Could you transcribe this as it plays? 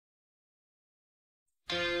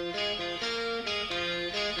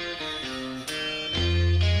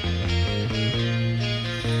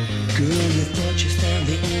you found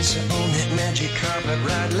the answer on that magic carpet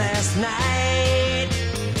ride last night.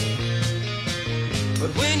 But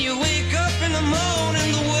when you wake up in the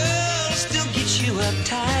morning, the world still gets you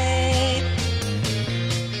uptight.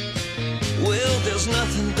 Well, there's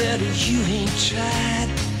nothing better you ain't tried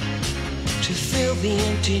to fill the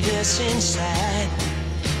emptiness inside.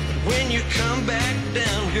 But when you come back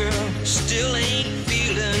down, girl, still ain't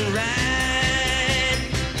feeling right.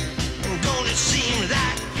 And don't it seem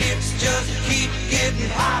like it's just keep getting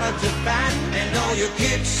harder to find? And all your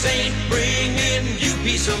kicks ain't bringing you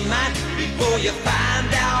peace of mind. Before you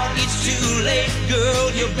find out it's too late,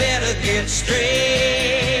 girl, you better get straight.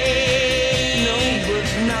 No, but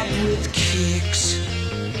not with kicks.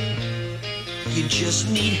 You just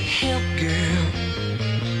need help, girl.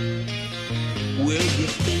 Well, you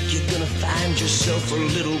think you're gonna find yourself a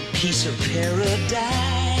little piece of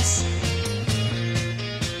paradise,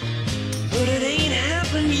 but it ain't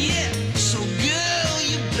happened yet. So girl,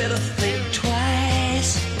 you better think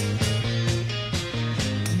twice.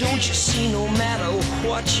 Don't you see, no matter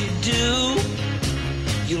what you do,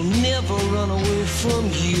 you'll never run away from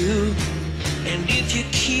you. And if you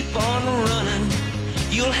keep on running,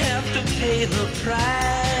 you'll have to pay the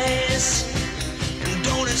price. And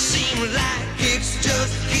don't it seem like it's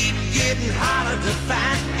just keep getting harder to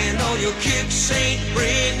find? And all your kicks ain't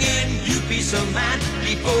bringing you peace of mind.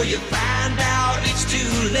 Before you find out it's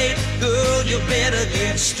too late, girl, you better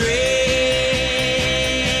get straight.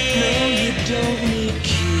 No, you don't need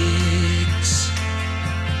kicks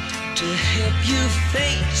to help you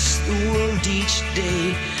face the world each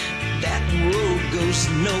day. That road goes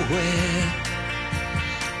nowhere.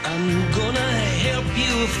 I'm gonna help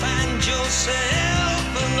you find yourself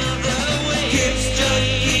another way. Kicks just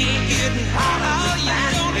keep getting harder to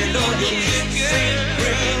find. And all your kicks ain't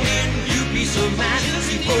bringing you peace of mind.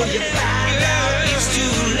 Before you find out it's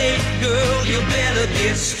too late, girl, you better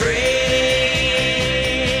get straight.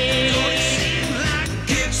 Don't it seem like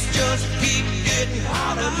kicks just keep getting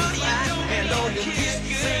harder to find? And all your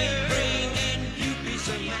kicks ain't bringing you peace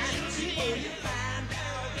of mind. Before you find